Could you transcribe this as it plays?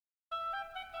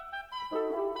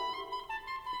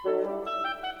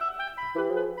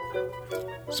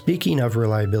Speaking of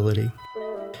reliability,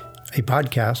 a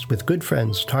podcast with good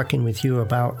friends talking with you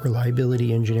about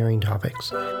reliability engineering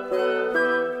topics.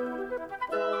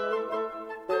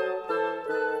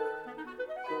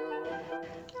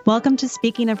 Welcome to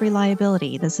Speaking of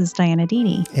Reliability. This is Diana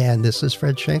Deeney. And this is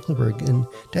Fred Shankleberg. And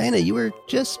Diana, you were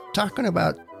just talking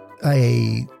about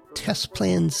a test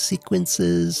plan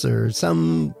sequences or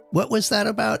some, what was that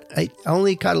about? I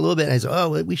only caught a little bit and I said,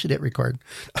 oh, we should hit record.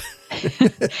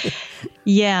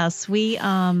 Yes, we,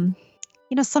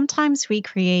 sometimes we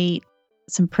create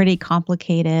some pretty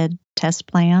complicated test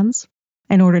plans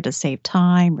in order to save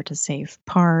time or to save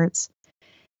parts.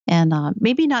 And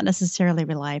maybe not necessarily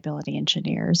reliability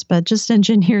engineers, but just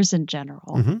engineers in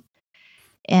general. Mm-hmm.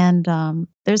 And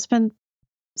there's been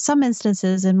some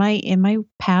instances in my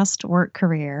past work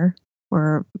career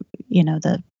where,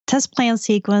 the test plan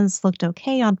sequence looked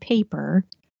okay on paper.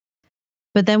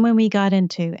 But then when we got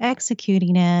into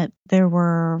executing it, there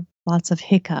were lots of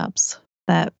hiccups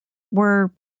that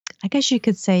were, I guess you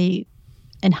could say,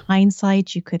 in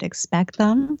hindsight, you could expect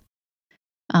them.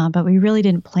 But we really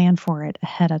didn't plan for it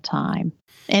ahead of time.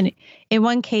 And in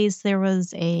one case, there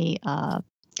was a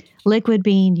liquid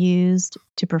being used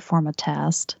to perform a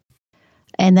test.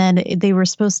 And then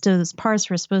those parts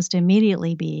were supposed to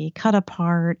immediately be cut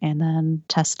apart and then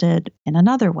tested in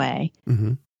another way.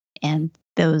 Mm-hmm. And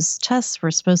those tests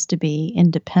were supposed to be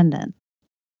independent.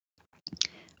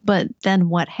 But then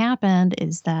what happened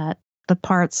is that the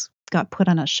parts got put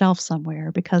on a shelf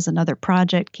somewhere because another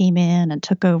project came in and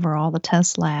took over all the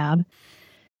test lab.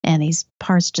 And these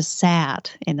parts just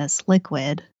sat in this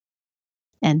liquid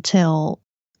until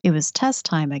it was test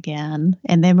time again.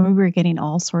 And then we were getting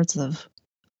all sorts of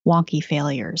wonky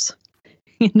failures.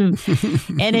 And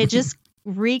it just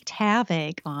wreaked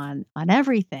havoc on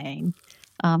everything.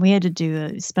 We had to do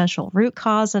a special root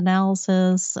cause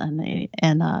analysis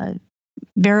and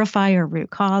verify our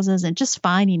root causes, and just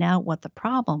finding out what the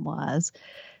problem was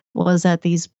that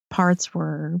these parts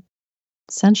were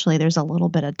essentially, there's a little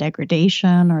bit of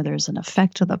degradation or there's an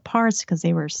effect to the parts because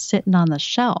they were sitting on the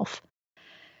shelf.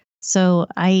 So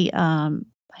I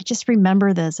just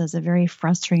remember this as a very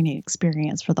frustrating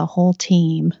experience for the whole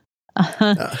team.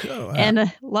 Wow.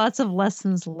 And lots of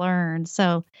lessons learned.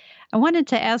 So I wanted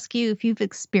to ask you if you've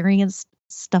experienced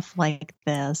stuff like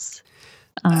this,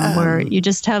 where you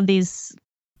just have these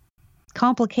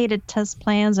complicated test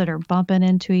plans that are bumping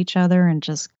into each other and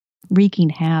just wreaking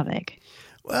havoc.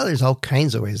 Well, there's all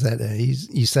kinds of ways that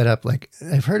you set up, like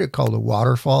I've heard it called a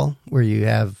waterfall, where you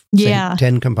have say,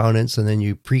 10 components and then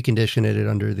you precondition it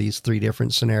under these 3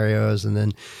 different scenarios. And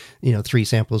then, 3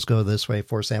 samples go this way,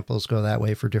 4 samples go that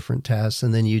way for different tests.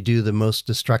 And then you do the most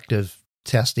destructive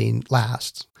testing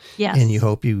last. Yes. And you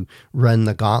hope you run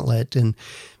the gauntlet. And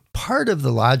part of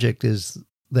the logic is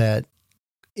that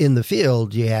in the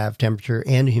field, you have temperature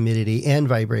and humidity and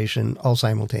vibration all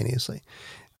simultaneously.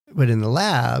 But in the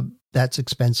lab, that's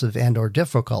expensive and or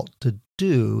difficult to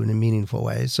do in a meaningful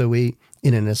way. So in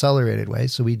an accelerated way,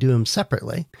 so we do them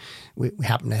separately. We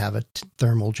happen to have a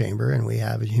thermal chamber and we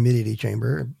have a humidity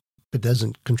chamber, but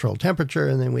doesn't control temperature.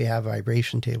 And then we have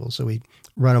vibration tables. So we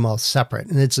run them all separate.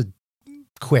 And it's a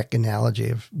quick analogy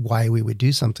of why we would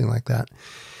do something like that.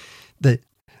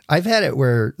 I've had it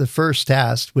where the first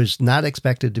test was not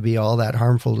expected to be all that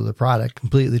harmful to the product,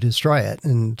 completely destroy it.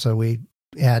 And so we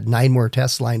had 9 more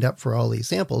tests lined up for all these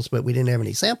samples, but we didn't have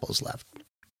any samples left.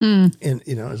 And,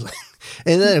 it was like,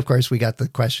 and then of course we got the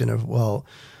question of, well,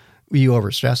 you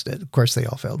overstressed it. Of course they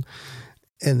all failed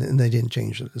and they didn't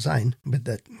change the design,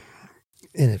 and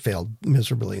it failed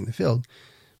miserably in the field.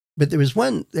 But there was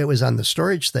one that was on the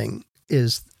storage thing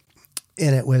and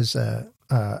it was,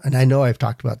 and I know I've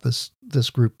talked about this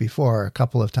group before a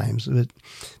couple of times, but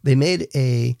they made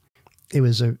it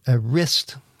was a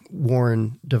wrist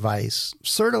worn device,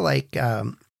 sort of like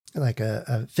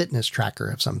a fitness tracker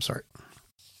of some sort.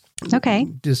 Okay.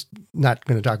 Just not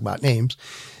going to talk about names.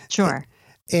 Sure.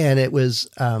 And it was,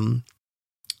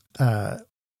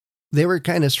 they were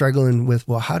kind of struggling with,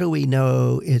 well, how do we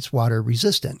know it's water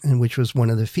resistant? And which was one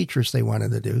of the features they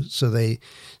wanted to do. So they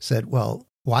said, well,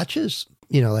 watches,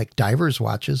 like divers'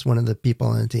 watches. One of the people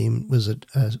on the team was a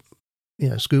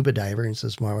scuba diver and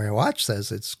says, well, my watch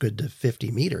says it's good to 50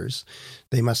 meters.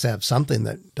 They must have something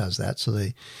that does that. So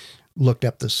they looked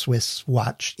up the Swiss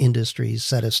watch industry's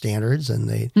set of standards and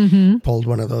they pulled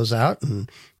one of those out and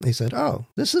they said, oh,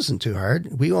 this isn't too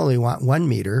hard. We only want 1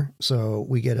 meter. So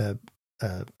we get a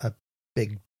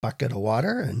big bucket of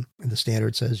water and the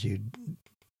standard says you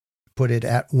put it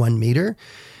at 1 meter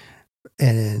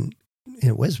and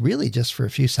it was really just for a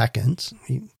few seconds.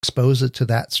 You expose it to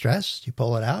that stress, you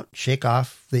pull it out, shake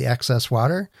off the excess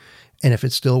water, and if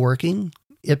it's still working,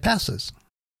 it passes.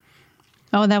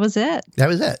 Oh, that was it. That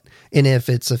was it. And if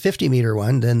it's a 50-meter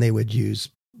one, then they would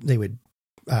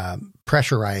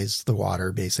pressurize the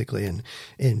water basically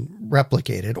and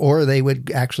replicate it, or they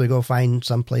would actually go find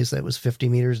some place that was 50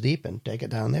 meters deep and take it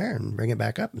down there and bring it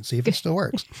back up and see if it still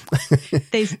works.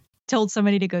 They told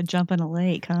somebody to go jump in a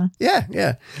lake, huh?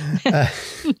 Yeah.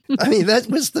 I mean, that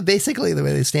was basically the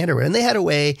way the standard were. And they had a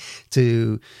way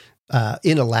to,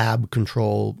 in a lab,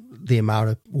 control the amount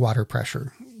of water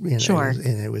pressure. Sure.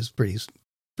 And it was pretty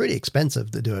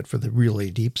expensive to do it for the really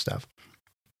deep stuff.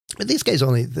 But these guys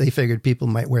they figured people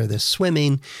might wear this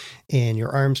swimming and your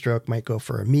arm stroke might go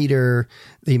for a meter.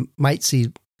 They might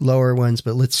see lower ones,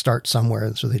 but let's start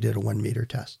somewhere. So they did a 1 meter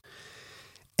test.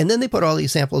 And then they put all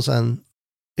these samples on.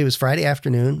 It was Friday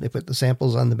afternoon. They put the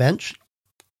samples on the bench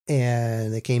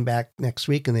and they came back next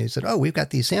week and they said, oh, we've got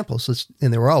these samples.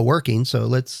 And they were all working. So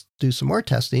let's do some more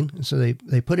testing. And so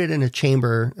they put it in a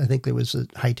chamber. I think there was a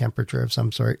high temperature of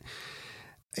some sort.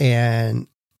 And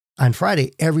on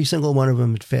Friday, every single one of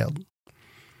them had failed.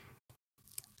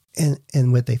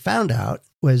 And what they found out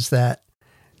was that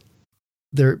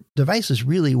their devices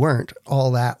really weren't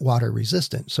all that water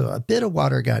resistant. So a bit of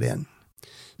water got in.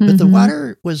 But the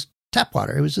water was tap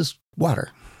water. It was just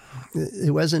water.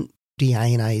 It wasn't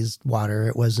deionized water.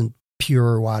 It wasn't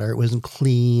pure water. It wasn't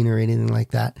clean or anything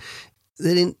like that.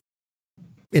 And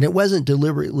it wasn't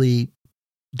deliberately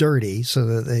dirty so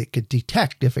that they could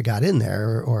detect if it got in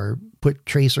there or put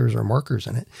tracers or markers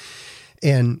in it.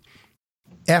 And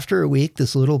after a week,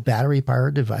 this little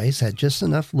battery-powered device had just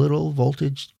enough little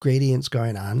voltage gradients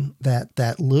going on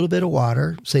that little bit of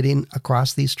water sitting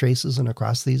across these traces and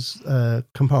across these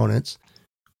components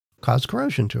caused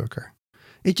corrosion to occur.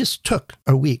 It just took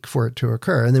a week for it to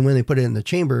occur. And then when they put it in the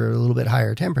chamber at a little bit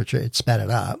higher temperature, it sped it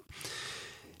up.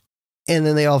 And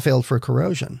then they all failed for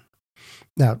corrosion.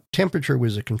 Now, temperature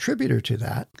was a contributor to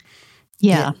that.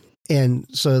 Yeah. And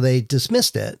so they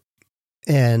dismissed it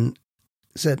and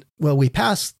said, well, we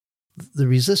passed the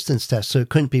resistance test, so it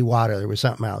couldn't be water. There was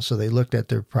something else. So they looked at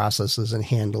their processes and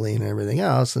handling and everything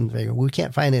else and figured, we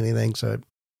can't find anything. So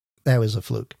that was a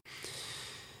fluke.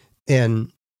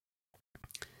 And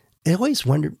it always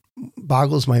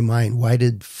boggles my mind, why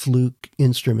did Fluke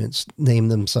Instruments name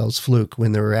themselves Fluke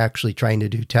when they were actually trying to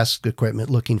do test equipment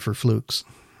looking for flukes?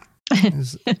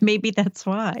 Maybe that's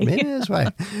why. Maybe that's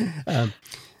why.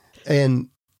 And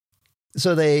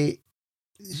so I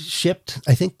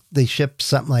think they shipped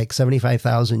something like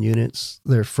 75,000 units,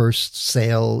 their first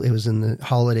sale. It was in the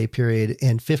holiday period,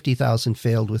 and 50,000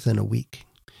 failed within a week.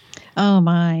 Oh,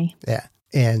 my. Yeah.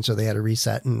 And so they had to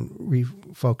reset and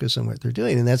refocus on what they're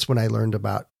doing. And that's when I learned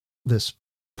about this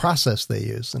process they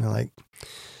use. And I'm like,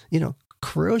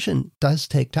 corrosion does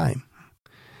take time.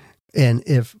 And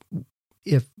if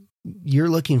you're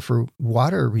looking for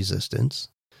water resistance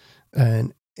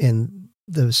and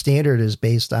the standard is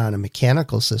based on a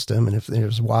mechanical system, and if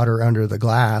there's water under the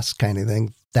glass kind of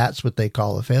thing, that's what they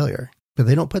call a failure. But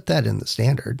they don't put that in the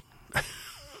standard.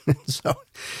 So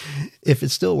if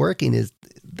it's still working,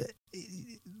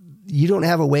 you don't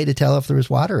have a way to tell if there was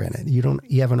water in it.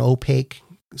 You have an opaque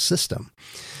system.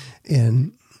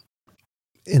 And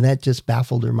that just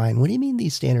baffled their mind. What do you mean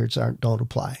these standards don't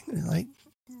apply? Like,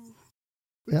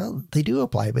 well, they do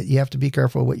apply, but you have to be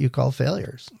careful what you call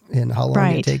failures and how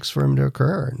long it takes for them to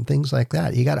occur and things like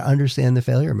that. You got to understand the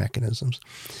failure mechanisms.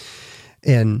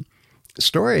 And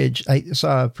storage, I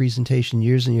saw a presentation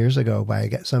years and years ago by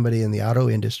somebody in the auto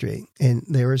industry, and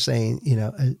they were saying,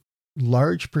 a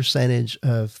large percentage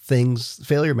of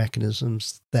failure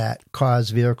mechanisms that cause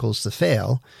vehicles to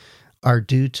fail are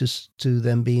due to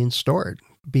them being stored,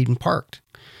 being parked.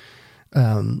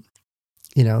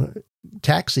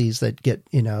 Taxis that get,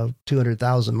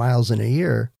 200,000 miles in a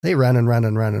year, they run and run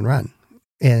and run and run.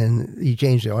 And you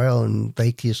change the oil and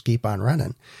they just keep on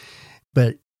running.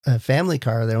 But a family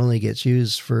car that only gets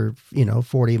used for,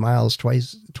 40 miles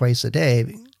twice a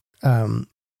day,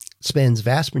 spends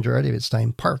vast majority of its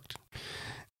time parked.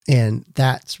 And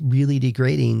that's really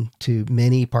degrading to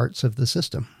many parts of the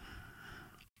system.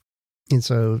 And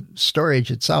so storage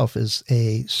itself is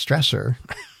a stressor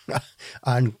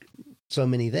on so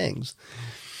many things.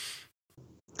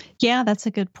 Yeah, that's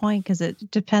a good point, because it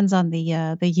depends on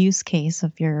the use case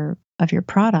of your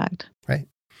product. Right.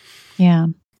 Yeah.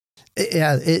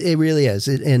 It really is.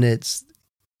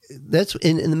 That's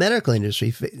in the medical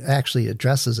industry actually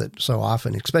addresses it so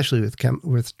often, especially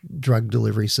with drug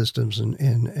delivery systems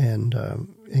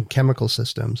and chemical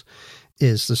systems,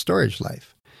 is the storage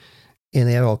life. And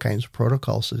they have all kinds of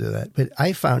protocols to do that. But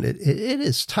I found it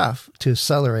is tough to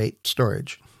accelerate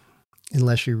storage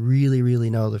unless you really, really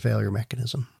know the failure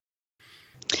mechanism.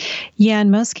 Yeah, in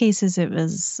most cases it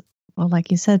was, well, like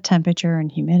you said, temperature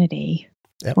and humidity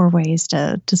were ways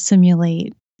to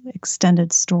simulate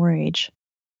extended storage.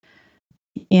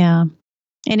 Yeah.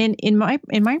 And in my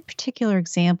particular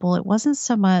example, it wasn't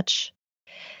so much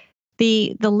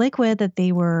the liquid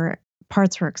that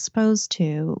parts were exposed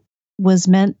to was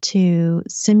meant to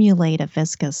simulate a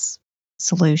viscous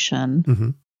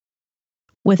solution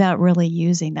without really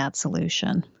using that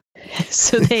solution.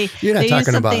 So you're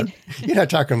not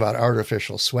talking about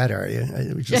artificial sweat, are you?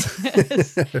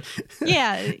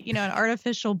 Yeah, an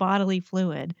artificial bodily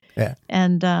fluid. Yeah.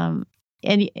 And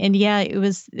yeah,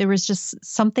 there was just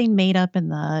something made up in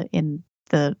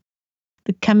the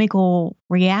chemical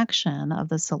reaction of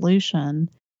the solution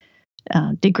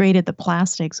degraded the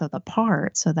plastics of the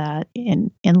part, so that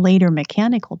in later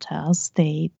mechanical tests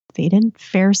they didn't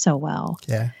fare so well.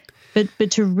 Yeah.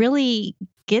 But to really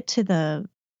get to the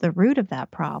root of that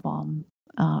problem,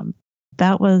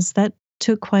 that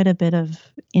took quite a bit of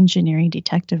engineering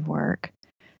detective work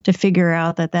to figure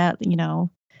out that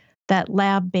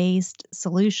lab-based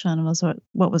solution was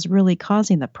what was really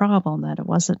causing the problem, that it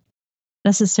wasn't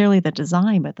necessarily the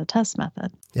design, but the test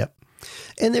method. Yep.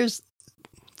 And there's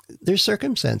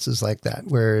circumstances like that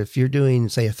where if you're doing,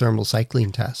 say, a thermal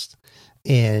cycling test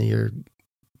and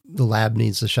the lab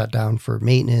needs to shut down for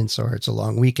maintenance, or it's a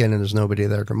long weekend and there's nobody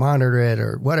there to monitor it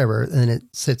or whatever, and it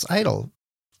sits idle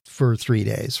for 3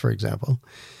 days, for example,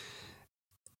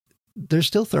 there's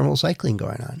still thermal cycling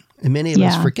going on. And many of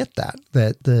us forget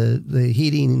that the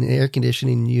heating and air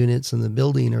conditioning units in the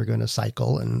building are going to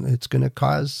cycle, and it's going to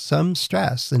cause some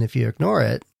stress. And if you ignore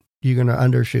it, you're going to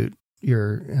undershoot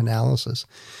your analysis.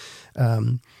 I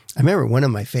remember one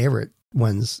of my favorite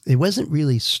ones, it wasn't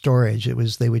really storage. It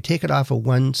was, they would take it off of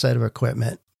one set of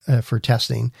equipment for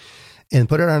testing and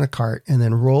put it on a cart and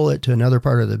then roll it to another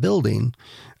part of the building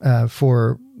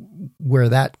for where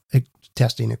that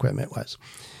testing equipment was.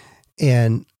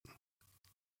 And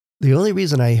the only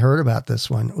reason I heard about this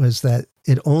one was that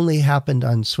it only happened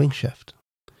on swing shift.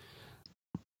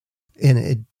 And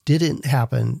it didn't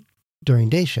happen during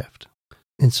day shift.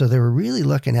 And so they were really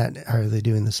looking at, are they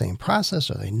doing the same process?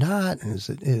 Are they not? And is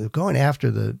it going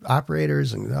after the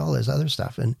operators and all this other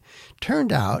stuff? And it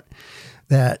turned out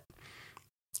that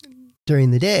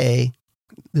during the day,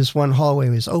 this one hallway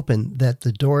was open, that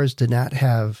the doors did not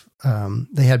have,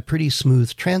 they had pretty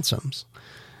smooth transoms.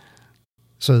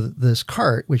 So this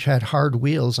cart, which had hard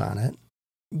wheels on it,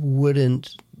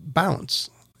 wouldn't bounce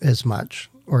as much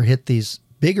or hit these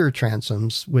bigger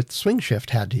transoms with swing shift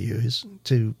had to use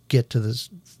to get to this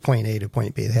point A to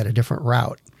point B. They had a different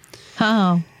route.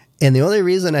 Oh. And the only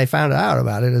reason I found out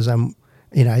about it is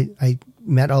I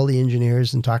met all the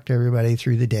engineers and talked to everybody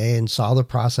through the day and saw the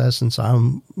process and saw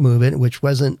them move it, which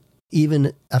wasn't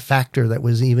even a factor that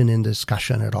was even in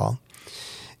discussion at all.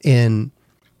 And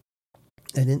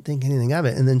I didn't think anything of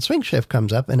it. And then swing shift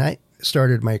comes up, and I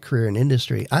started my career in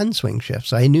industry on swing shift.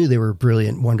 So I knew they were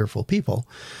brilliant, wonderful people.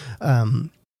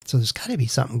 So there's got to be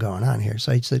something going on here.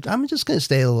 So I said, I'm just going to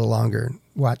stay a little longer and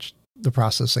watch the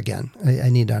process again. I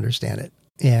need to understand it.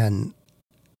 And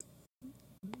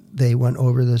they went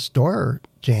over this door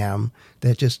jam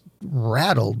that just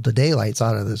rattled the daylights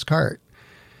out of this cart.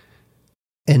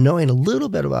 And knowing a little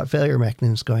bit about failure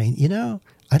mechanisms, going,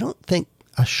 I don't think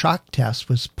a shock test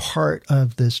was part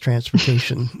of this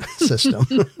transportation system.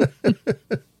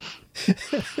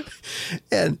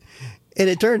 And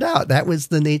it turned out that was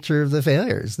the nature of the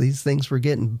failures. These things were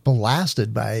getting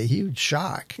blasted by a huge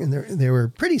shock, and they were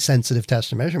pretty sensitive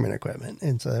test and measurement equipment.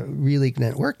 And so it really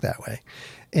didn't work that way.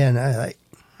 And I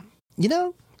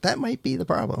that might be the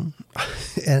problem.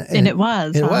 and it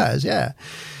was. It was, yeah.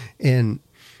 And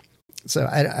so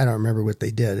I don't remember what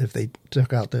they did. If they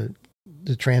took out the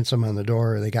transom on the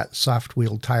door, or they got soft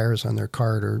wheeled tires on their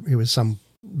cart, or it was some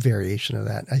variation of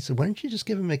that. I said, why don't you just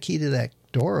give them a key to that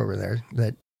door over there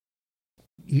that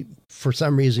for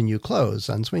some reason you close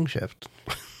on swing shift?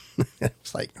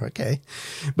 It's like, okay,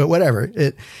 but whatever.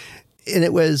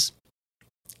 It was,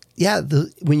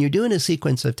 when you're doing a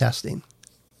sequence of testing,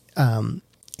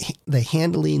 the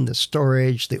handling, the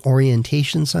storage, the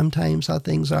orientation, sometimes how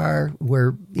things are,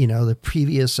 where, the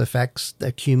previous effects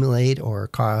accumulate or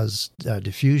cause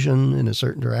diffusion in a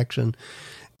certain direction.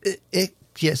 It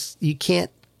just, you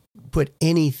can't put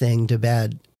anything to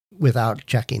bed without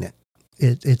checking it.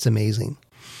 It's amazing.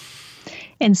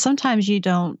 And sometimes you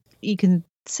can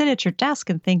sit at your desk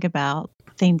and think about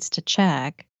things to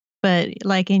check. But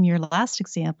like in your last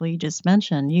example you just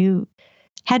mentioned, you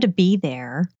had to be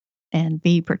there and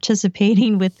be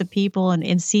participating with the people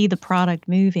and see the product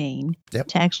moving Yep.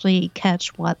 to actually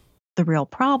catch what the real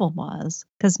problem was,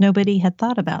 because nobody had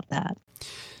thought about that.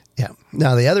 Yeah.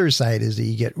 Now, the other side is that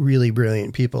you get really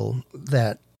brilliant people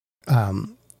that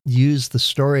use the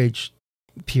storage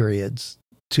periods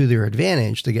to their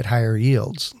advantage to get higher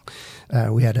yields.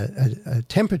 We had a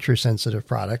temperature sensitive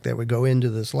product that would go into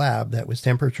this lab that was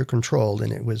temperature controlled,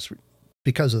 and it was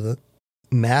because of the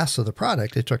mass of the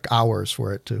product, it took hours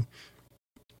for it to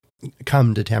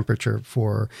come to temperature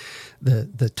for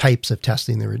the types of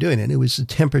testing they were doing. And it was a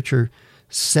temperature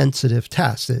sensitive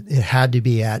test. It had to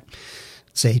be at,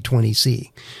 say, 20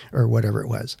 C or whatever it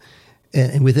was,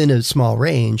 and within a small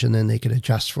range, and then they could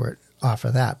adjust for it off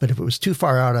of that. But if it was too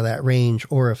far out of that range,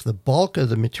 or if the bulk of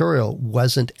the material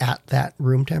wasn't at that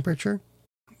room temperature,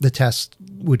 the test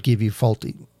would give you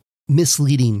faulty,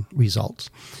 misleading results.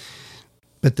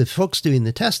 But the folks doing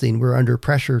the testing were under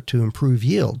pressure to improve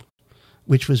yield,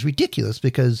 which was ridiculous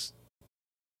because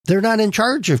they're not in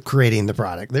charge of creating the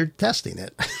product. They're testing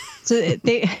it. So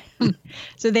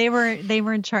they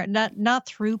were in charge, not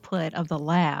throughput of the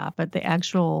lab, but the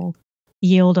actual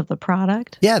yield of the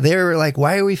product. Yeah, they were like,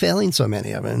 "Why are we failing so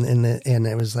many of them?" And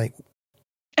it was like,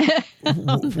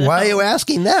 "Why are you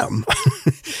asking them?"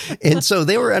 And so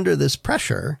they were under this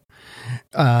pressure,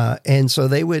 and so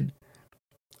they would,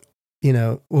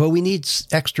 well, we need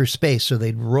extra space, so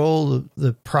they'd roll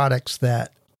the products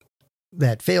that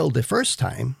failed the first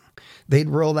time. They'd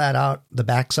roll that out the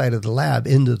backside of the lab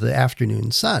into the afternoon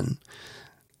sun,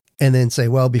 and then say,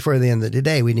 well, before the end of the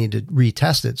day, we need to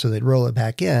retest it. So they'd roll it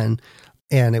back in,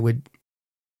 and it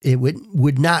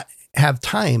would not have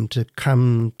time to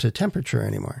come to temperature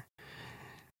anymore.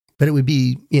 But it would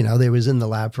be, they was in the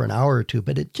lab for an hour or two,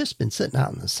 but it'd just been sitting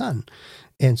out in the sun.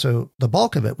 And so the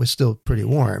bulk of it was still pretty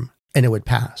warm, and it would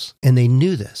pass. And they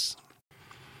knew this.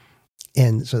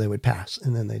 And so they would pass,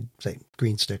 and then they'd say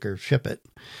green sticker, ship it.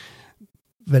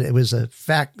 But it was the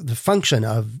function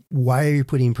of, why are you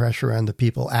putting pressure on the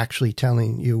people actually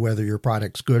telling you whether your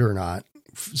product's good or not,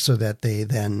 so that they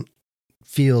then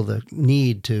feel the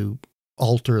need to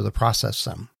alter the process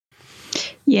some.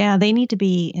 Yeah, they need to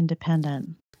be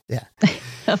independent. Yeah.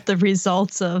 Of the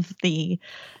results of the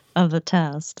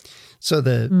test. So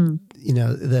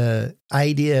the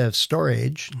idea of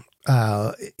storage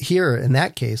here in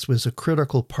that case was a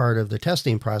critical part of the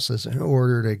testing process in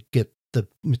order to get the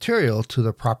material to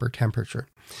the proper temperature.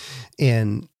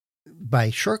 And by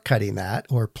shortcutting that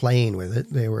or playing with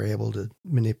it, they were able to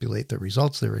manipulate the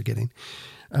results they were getting.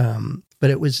 But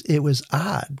it was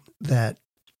odd that,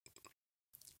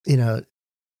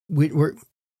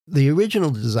 the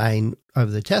original design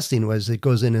of the testing was it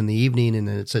goes in the evening and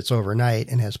then it sits overnight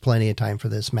and has plenty of time for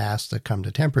this mass to come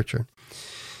to temperature.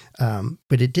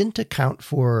 But it didn't account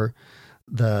for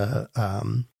the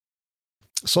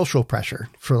social pressure,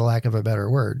 for the lack of a better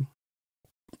word,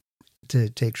 to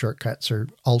take shortcuts or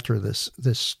alter this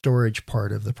storage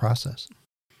part of the process.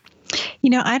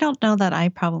 I don't know that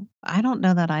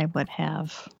I would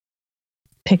have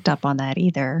picked up on that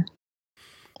either.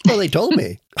 Well, they told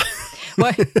me.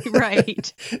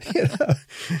 Right.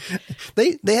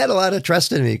 They had a lot of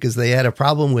trust in me because they had a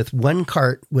problem with one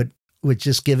cart with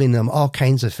just giving them all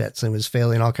kinds of fits and was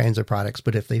failing all kinds of products.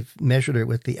 But if they measured it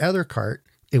with the other cart,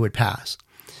 it would pass.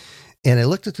 And I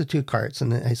looked at the two carts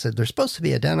and I said, they're supposed to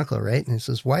be identical, right? And he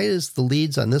says, why does the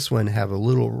leads on this one have a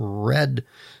little red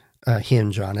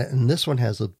hinge on it, and this one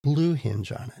has a blue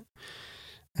hinge on it?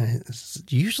 And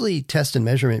usually test and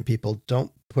measurement people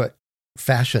don't put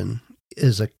fashion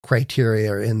as a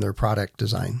criteria in their product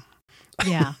design.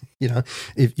 Yeah.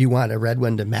 If you want a red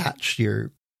one to match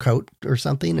your coat or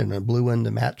something and a blue one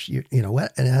to match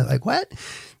what? And I'm like, what?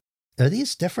 Are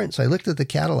these different? So I looked at the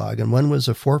catalog, and one was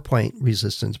a 4-point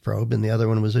resistance probe and the other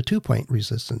one was a 2-point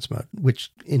resistance mode,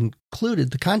 which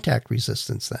included the contact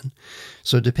resistance then.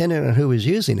 So depending on who was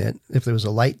using it, if there was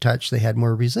a light touch, they had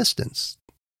more resistance.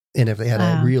 And if they had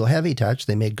a real heavy touch,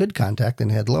 they made good contact and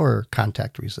had lower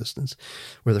contact resistance,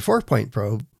 where the 4-point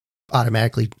probe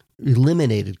automatically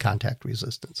eliminated contact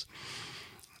resistance.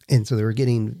 And so they were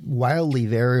getting wildly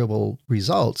variable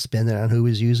results depending on who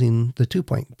was using the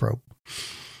 2-point probe.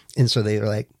 And so they were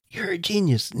like, you're a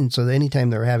genius. And so anytime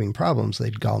they were having problems,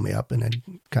 they'd call me up and I'd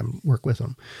come work with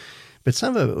them. But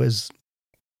some of it was,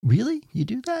 really? You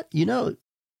do that? You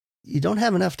don't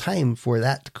have enough time for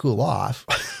that to cool off.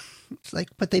 It's like,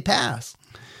 but they pass.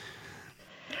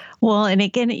 Well, and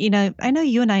again, I know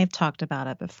you and I have talked about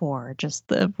it before, just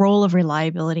the role of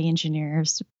reliability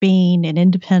engineers being an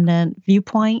independent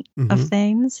viewpoint of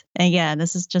things. And yeah,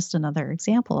 this is just another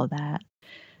example of that.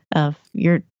 Of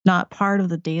you're not part of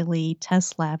the daily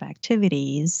test lab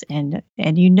activities, and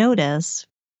you notice,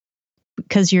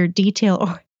 because you're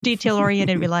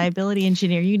detail-oriented reliability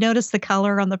engineer, you notice the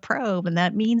color on the probe, and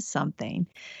that means something.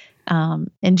 And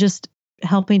just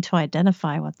helping to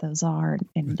identify what those are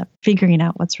and figuring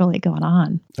out what's really going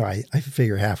on. Oh, I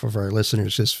figure half of our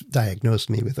listeners just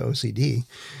diagnosed me with OCD,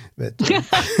 but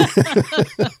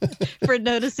for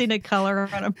noticing a color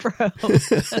on a probe.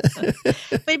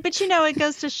 but you know, it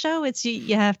goes to show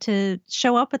you have to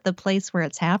show up at the place where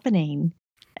it's happening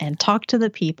and talk to the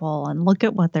people and look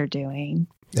at what they're doing.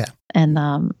 Yeah.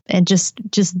 And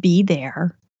just be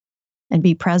there and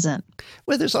be present.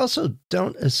 Well, there's also,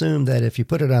 don't assume that if you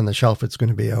put it on the shelf, it's going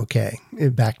to be okay.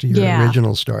 Back to your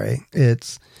original story.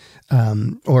 It's,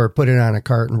 or put it on a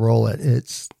cart and roll it.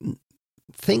 It's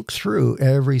think through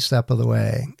every step of the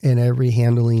way and every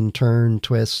handling, turn,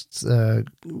 twists,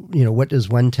 what does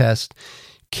one test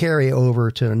carry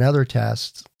over to another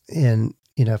test? And,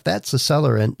 if that's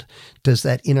accelerant, does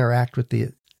that interact with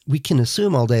we can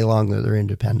assume all day long that they're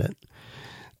independent.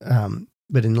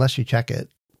 But unless you check it,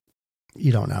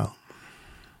 you don't know.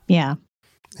 Yeah.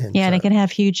 And and it can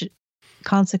have huge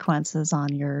consequences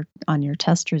on your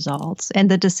test results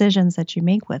and the decisions that you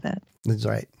make with it. That's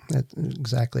right. That's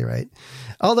exactly right.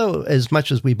 Although, as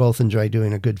much as we both enjoy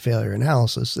doing a good failure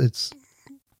analysis, let's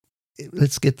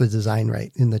get the design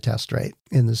right in the test right.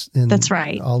 That's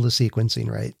right. All the sequencing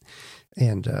right.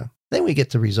 And then we get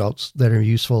the results that are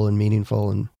useful and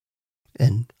meaningful and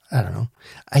I don't know.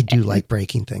 I do like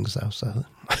breaking things though, so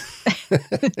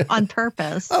on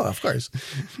purpose. Oh, of course.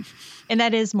 And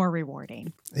that is more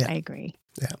rewarding. Yeah. I agree.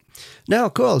 Yeah. No,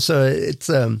 cool. So it's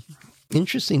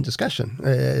interesting discussion.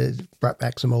 It brought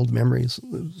back some old memories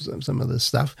of some of this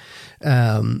stuff.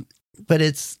 But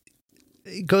it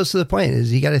goes to the point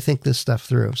is you got to think this stuff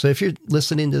through. So if you're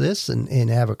listening to this and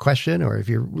have a question, or if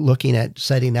you're looking at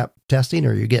setting up testing,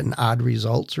 or you're getting odd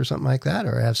results or something like that,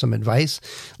 or have some advice,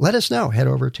 let us know. Head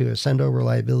over to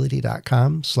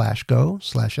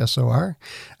accendoreliability.com/go/SOR.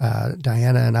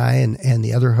 Diana and I and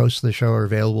the other hosts of the show are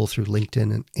available through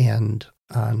LinkedIn and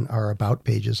on our About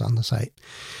pages on the site.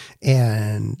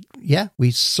 And yeah,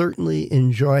 we certainly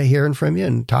enjoy hearing from you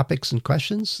and topics and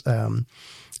questions.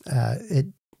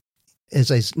 As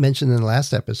I mentioned in the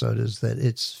last episode, is that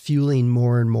it's fueling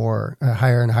more and more, a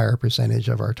higher and higher percentage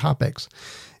of our topics.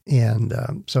 And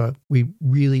so we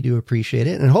really do appreciate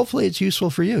it. And hopefully it's useful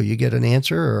for you. You get an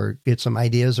answer or get some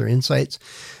ideas or insights.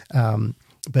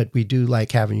 But we do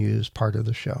like having you as part of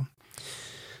the show.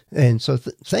 And so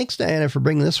thanks, Diana, for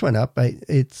bringing this one up.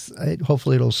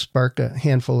 Hopefully it'll spark a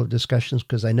handful of discussions,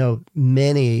 because I know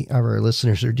many of our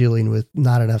listeners are dealing with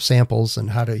not enough samples and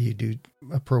how do you do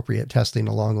appropriate testing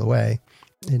along the way.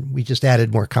 And we just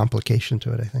added more complication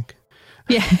to it, I think.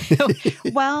 Yeah.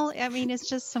 Well, I mean, it's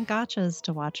just some gotchas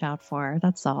to watch out for.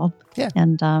 That's all. Yeah.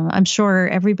 And I'm sure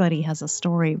everybody has a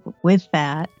story with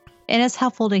that. And it's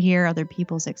helpful to hear other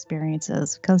people's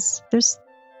experiences, because there's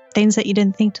things that you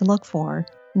didn't think to look for.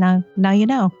 Now you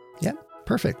know. Yeah,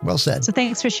 perfect. Well said. So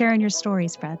thanks for sharing your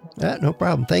stories, Fred. No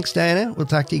problem. Thanks, Diana. We'll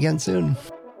talk to you again soon.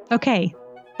 Okay.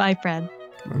 Bye, Fred.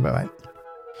 Bye-bye.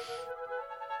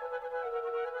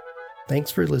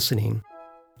 Thanks for listening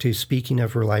to Speaking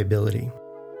of Reliability.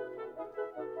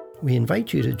 We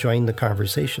invite you to join the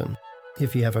conversation.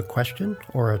 If you have a question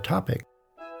or a topic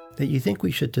that you think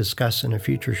we should discuss in a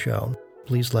future show,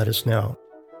 please let us know.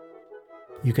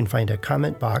 You can find a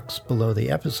comment box below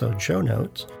the episode show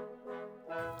notes,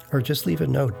 or just leave a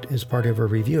note as part of a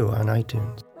review on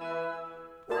iTunes.